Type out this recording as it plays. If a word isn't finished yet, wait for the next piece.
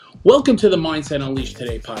Welcome to the Mindset Unleashed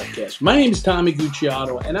Today podcast. My name is Tommy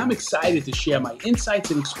Gucciardo, and I'm excited to share my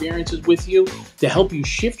insights and experiences with you to help you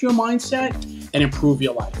shift your mindset and improve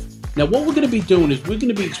your life. Now, what we're going to be doing is we're going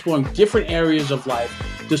to be exploring different areas of life,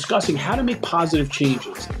 discussing how to make positive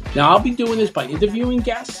changes. Now, I'll be doing this by interviewing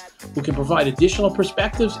guests who can provide additional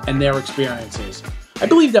perspectives and their experiences. I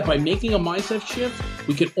believe that by making a mindset shift,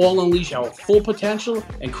 we can all unleash our full potential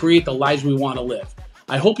and create the lives we want to live.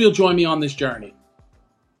 I hope you'll join me on this journey.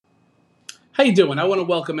 How you doing? I want to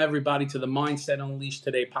welcome everybody to the Mindset Unleashed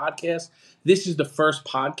Today podcast. This is the first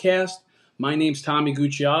podcast. My name's Tommy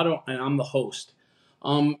Gucciardo, and I'm the host.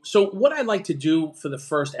 So what I'd like to do for the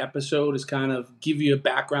first episode is kind of give you a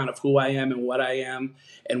background of who I am and what I am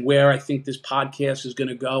and where I think this podcast is going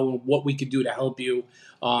to go and what we could do to help you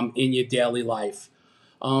in your daily life.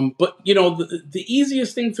 But, you know, the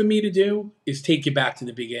easiest thing for me to do is take you back to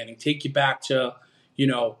the beginning, take you back to,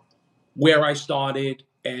 where I started,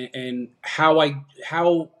 and how I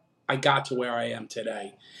got to where I am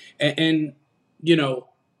today. And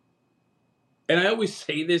I always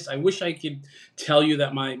say this, I wish I could tell you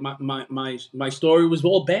that my story was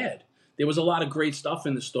all bad. There was a lot of great stuff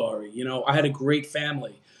in the story. I had a great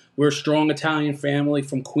family. We're a strong Italian family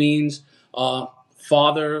from Queens,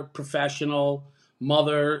 father, professional,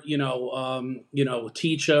 mother,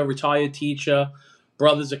 teacher, retired teacher,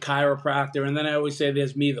 brother's a chiropractor. And then I always say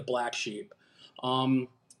there's me, the black sheep.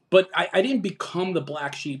 But I didn't become the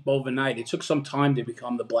black sheep overnight. It took some time to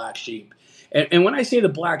become the black sheep. And when I say the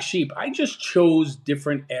black sheep, I just chose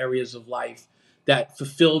different areas of life that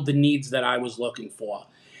fulfilled the needs that I was looking for.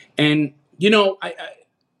 And,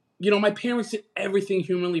 my parents did everything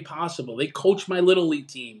humanly possible. They coached my little league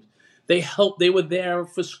team. They were there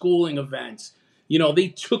for schooling events. They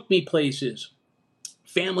took me places,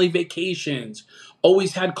 family vacations,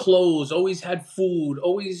 always had clothes, always had food,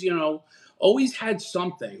 always had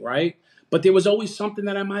something, right? But there was always something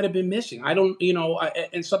that I might have been missing.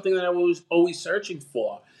 And something that I was always searching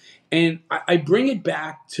for. And I bring it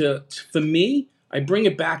back to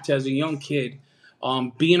as a young kid,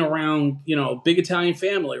 being around, big Italian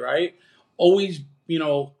family, right? Always,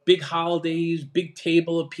 big holidays, big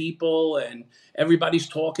table of people, and everybody's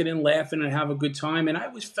talking and laughing and have a good time. And I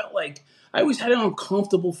always had an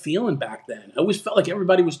uncomfortable feeling back then. I always felt like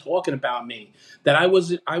everybody was talking about me, that I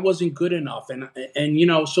wasn't good enough.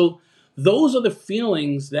 And so those are the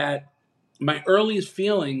feelings my earliest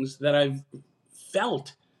feelings that I've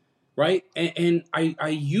felt, right? And I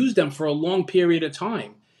used them for a long period of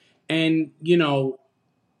time. And,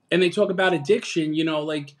 and they talk about addiction,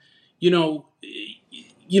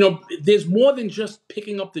 there's more than just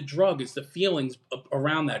picking up the drug. It's the feelings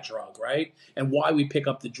around that drug, right? And why we pick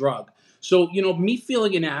up the drug. So, me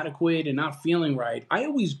feeling inadequate and not feeling right, I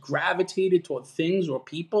always gravitated toward things or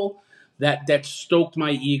people that stoked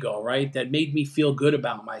my ego, right? That made me feel good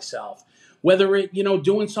about myself. Whether it,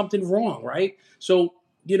 doing something wrong, right? So,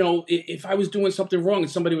 if I was doing something wrong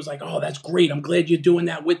and somebody was like, oh, that's great, I'm glad you're doing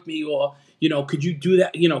that with me. Or, could you do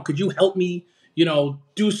that? Could you help me,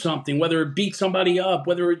 do something, whether it beat somebody up,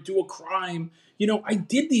 whether it do a crime. I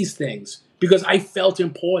did these things because I felt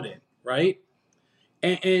important, right?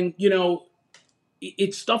 And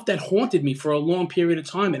it's stuff that haunted me for a long period of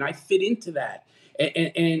time, and I fit into that.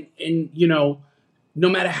 And no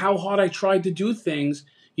matter how hard I tried to do things,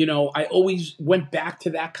 I always went back to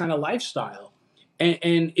that kind of lifestyle.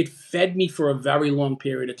 And it fed me for a very long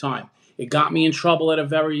period of time. It got me in trouble at a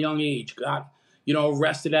very young age, got,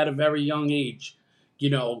 arrested at a very young age,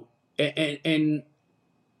 I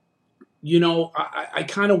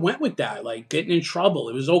kind of went with that, like getting in trouble.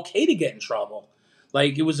 It was okay to get in trouble.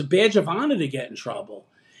 Like it was a badge of honor to get in trouble.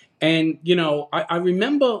 And, I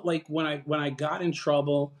remember like when I got in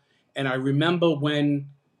trouble, and I remember when,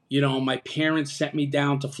 my parents sent me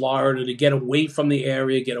down to Florida to get away from the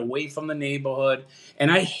area, get away from the neighborhood.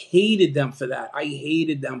 And I hated them for that.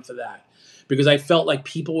 Because I felt like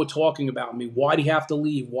people were talking about me. Why do you have to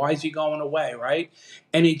leave? Why is he going away, right?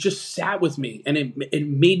 And it just sat with me, and it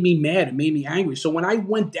made me mad. It made me angry. So when I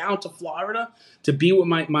went down to Florida to be with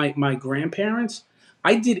my grandparents,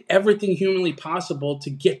 I did everything humanly possible to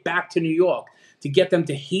get back to New York, to get them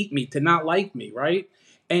to hate me, to not like me, right?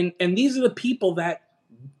 And these are the people that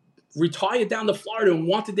retired down to Florida and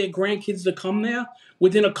wanted their grandkids to come there.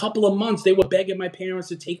 Within a couple of months, they were begging my parents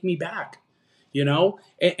to take me back,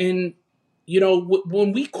 And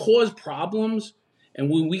when we cause problems and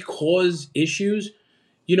when we cause issues,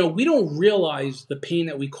 we don't realize the pain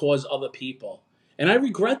that we cause other people. And I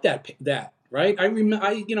regret that, right?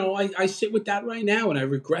 I sit with that right now, and I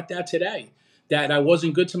regret that today, that I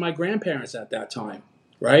wasn't good to my grandparents at that time,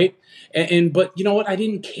 right? But you know what? I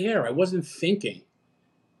didn't care. I wasn't thinking.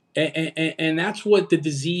 And that's what the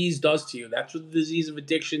disease does to you. That's what the disease of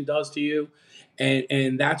addiction does to you.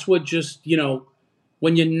 And that's what just,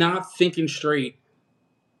 when you're not thinking straight,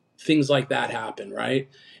 things like that happen, right?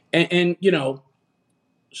 And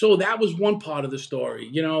so that was one part of the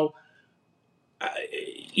story.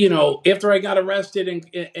 After I got arrested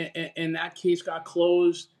and that case got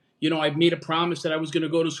closed, I made a promise that I was going to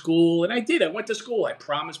go to school, and I did. I went to school. I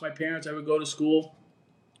promised my parents I would go to school,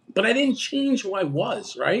 but I didn't change who I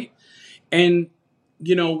was, right? And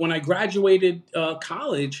when I graduated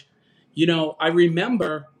college, I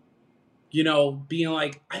remember, being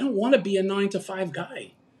like, I don't want to be a 9 to 5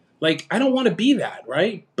 guy. Like, I don't want to be that,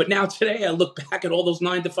 right? But now today, I look back at all those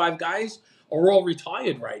 9 to 5 guys are all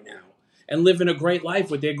retired right now and living a great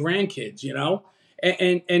life with their grandkids,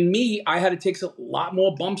 And me, I had to take a lot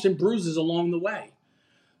more bumps and bruises along the way.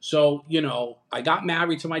 So, I got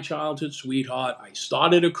married to my childhood sweetheart. I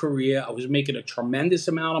started a career. I was making a tremendous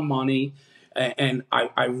amount of money. And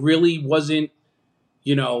I really wasn't,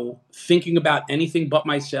 thinking about anything but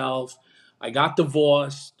myself. I got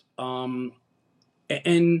divorced.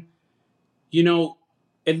 And, you know,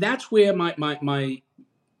 and that's where my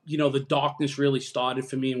the darkness really started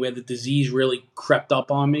for me and where the disease really crept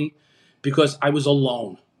up on me because I was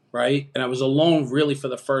alone, right? And I was alone really for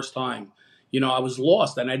the first time. I was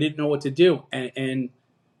lost and I didn't know what to do. And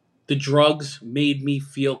the drugs made me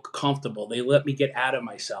feel comfortable. They let me get out of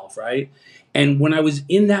myself, right? And when I was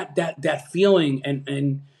in that feeling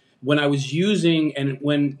and when I was using and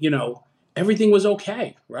when, everything was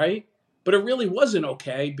okay, right? But it really wasn't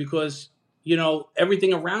okay because,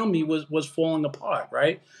 everything around me was falling apart,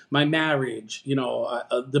 right? My marriage,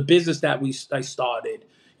 the business that I started,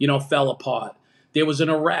 fell apart. There was an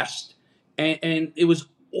arrest and it was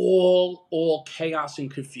all chaos and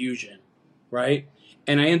confusion, right?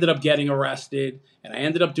 And I ended up getting arrested and I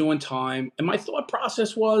ended up doing time. And my thought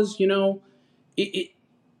process was, I'm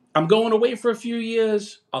going away for a few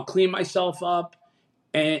years. I'll clean myself up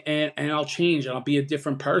and I'll change and I'll be a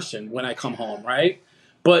different person when I come home, right?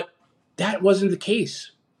 But that wasn't the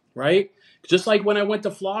case, right? Just like when I went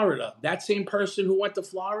to Florida, that same person who went to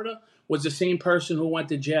Florida was the same person who went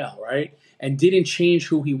to jail, right? And didn't change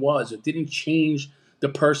who he was. It didn't change the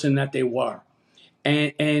person that they were.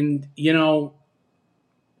 And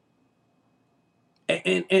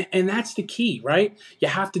that's the key, right? You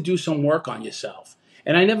have to do some work on yourself.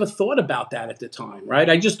 And I never thought about that at the time, right?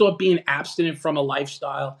 I just thought being abstinent from a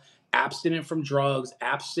lifestyle, abstinent from drugs,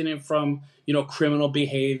 abstinent from, criminal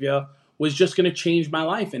behavior was just going to change my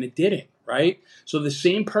life. And it didn't, right? So the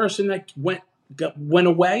same person that went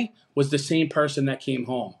away was the same person that came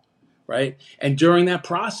home, right? And during that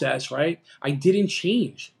process, right, I didn't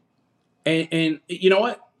change. And you know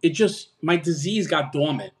what? My disease got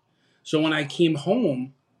dormant. So when I came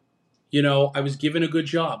home, I was given a good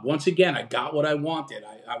job. Once again, I got what I wanted.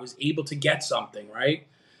 I was able to get something, right?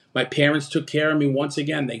 My parents took care of me once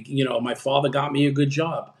again. My father got me a good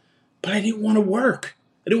job. But I didn't want to work.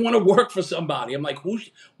 I didn't want to work for somebody. I'm like,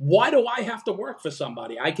 why do I have to work for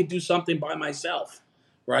somebody? I could do something by myself,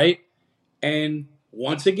 right? And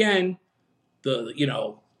once again,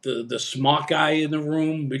 the smart guy in the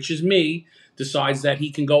room, which is me, decides that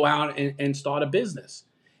he can go out and start a business.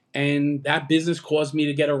 And that business caused me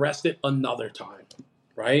to get arrested another time,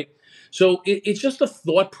 right? So it's just the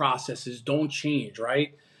thought processes don't change,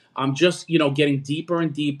 right? I'm just, getting deeper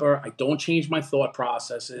and deeper. I don't change my thought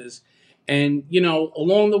processes. And,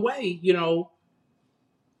 along the way,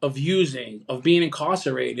 of being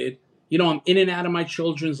incarcerated, I'm in and out of my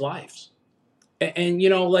children's lives. And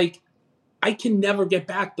like, I can never get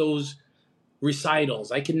back those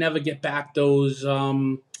recitals. I can never get back those,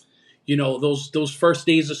 those first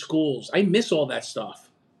days of schools. I miss all that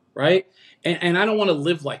stuff, right? And I don't want to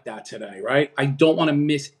live like that today, right? I don't want to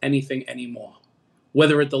miss anything anymore.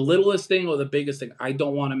 Whether it's the littlest thing or the biggest thing, I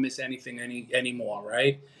don't want to miss anything anymore,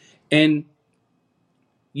 right? And,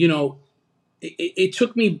 it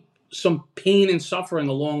took me some pain and suffering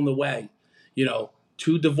along the way,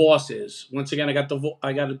 2 divorces. Once again, I got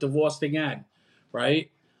divorced again, right?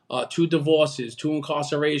 2 divorces, 2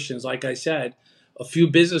 incarcerations. Like I said, a few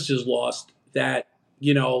businesses lost that,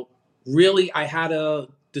 really I had to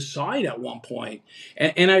decide at one point.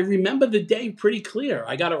 And I remember the day pretty clear.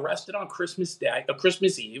 I got arrested on Christmas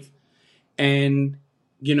Eve. And,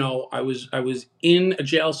 I was in a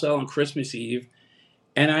jail cell on Christmas Eve.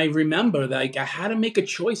 And I remember that I had to make a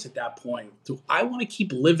choice at that point. Do I want to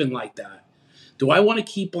keep living like that? Do I want to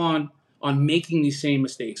keep on making these same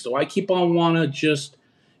mistakes? Do I keep on want to just,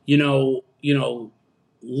 live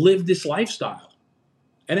this lifestyle?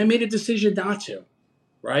 And I made a decision not to.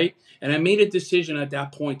 right? And I made a decision at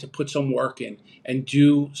that point to put some work in and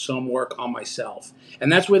do some work on myself.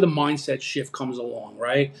 And that's where the mindset shift comes along,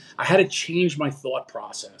 right? I had to change my thought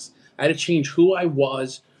process. I had to change who I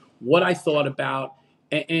was, what I thought about,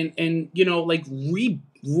 and you know, like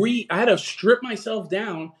I had to strip myself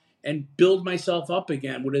down and build myself up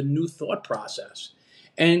again with a new thought process.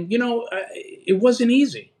 And you know, it wasn't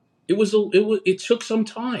easy. It took some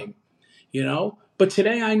time, you know. But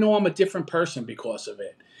today I know I'm a different person because of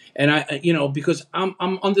it, and you know, because I'm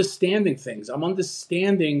understanding things. I'm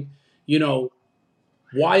understanding, you know,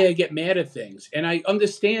 why I get mad at things, and I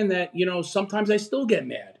understand that, you know, sometimes I still get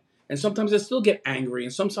mad, and sometimes I still get angry,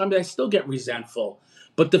 and sometimes I still get resentful.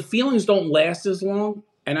 But the feelings don't last as long,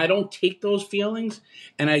 and I don't take those feelings,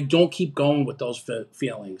 and I don't keep going with those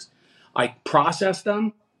feelings. I process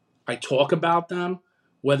them, I talk about them,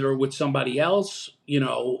 whether with somebody else, you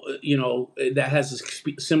know that has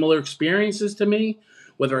similar experiences to me,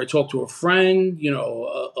 whether I talk to a friend, you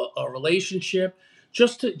know, a relationship,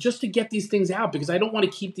 just to get these things out because I don't want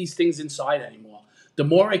to keep these things inside anymore. The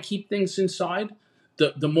more I keep things inside,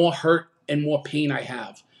 the more hurt and more pain I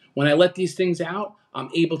have. When I let these things out, I'm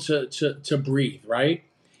able to breathe, right?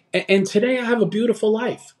 And today I have a beautiful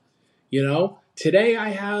life. You know, today I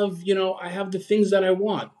have, you know, I have the things that I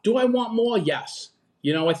want. Do I want more? Yes.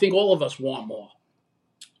 You know, I think all of us want more.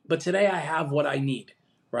 But today I have what I need,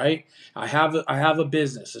 right? I have a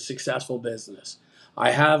business, a successful business.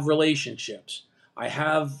 I have relationships. I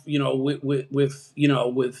have, you know, with you know,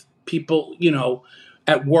 with people, you know,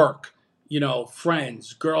 at work, you know,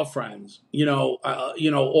 friends, girlfriends, you know,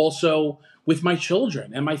 also with my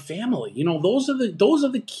children and my family. You know, those are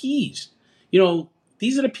the keys. You know,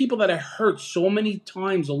 these are the people that I hurt so many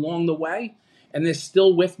times along the way, and they're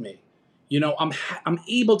still with me. You know, I'm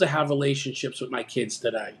able to have relationships with my kids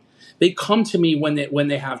today. They come to me when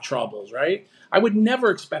they have troubles, right? I would never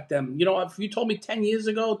expect them. You know, if you told me 10 years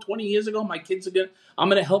ago, 20 years ago, I'm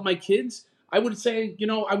gonna help my kids, I would say, you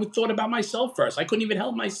know, I would thought about myself first. I couldn't even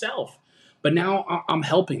help myself, but now I'm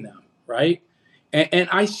helping them, right? And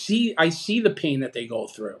I see the pain that they go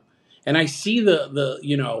through, and I see the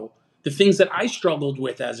you know, the things that I struggled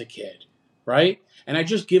with as a kid, right? And I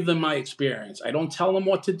just give them my experience. I don't tell them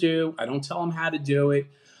what to do. I don't tell them how to do it.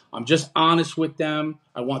 I'm just honest with them.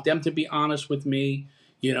 I want them to be honest with me,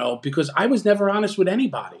 you know, because I was never honest with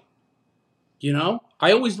anybody. You know,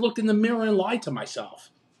 I always looked in the mirror and lied to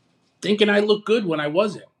myself, thinking I looked good when I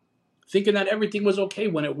wasn't, thinking that everything was okay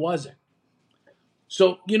when it wasn't.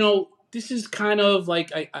 So, you know, this is kind of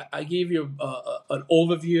like I gave you an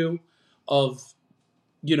overview of,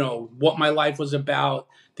 you know, what my life was about.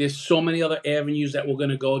 There's so many other avenues that we're going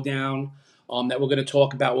to go down, that we're going to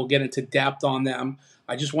talk about. We'll get into depth on them.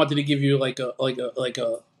 I just wanted to give you like a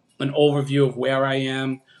an overview of where I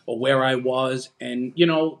am or where I was, and you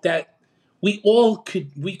know that we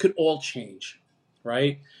could all change,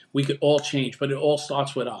 right? We could all change, but it all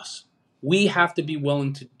starts with us. We have to be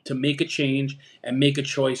willing to make a change and make a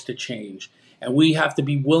choice to change. And we have to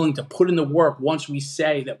be willing to put in the work once we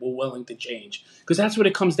say that we're willing to change. Because that's what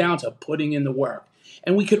it comes down to, putting in the work.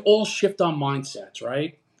 And we could all shift our mindsets,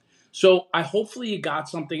 right? So I hopefully you got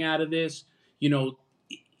something out of this. You know,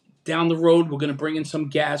 down the road, we're going to bring in some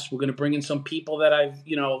guests. We're going to bring in some people that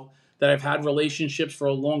I've had relationships for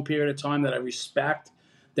a long period of time that I respect,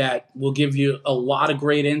 that will give you a lot of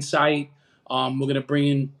great insight. We're going to bring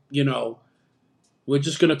in, you know, we're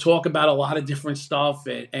just going to talk about a lot of different stuff,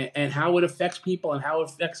 and how it affects people and how it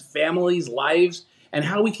affects families, lives, and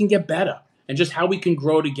how we can get better and just how we can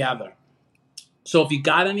grow together. So if you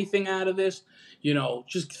got anything out of this, you know,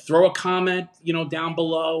 just throw a comment, you know, down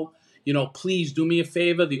below. You know, please do me a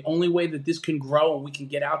favor. The only way that this can grow and we can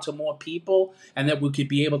get out to more people and that we could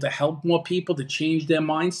be able to help more people to change their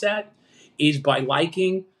mindset is by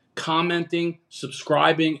liking, commenting,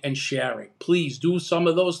 subscribing, and sharing. Please do some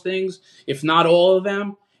of those things, if not all of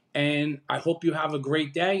them. And I hope you have a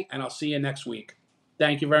great day, and I'll see you next week.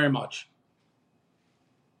 Thank you very much.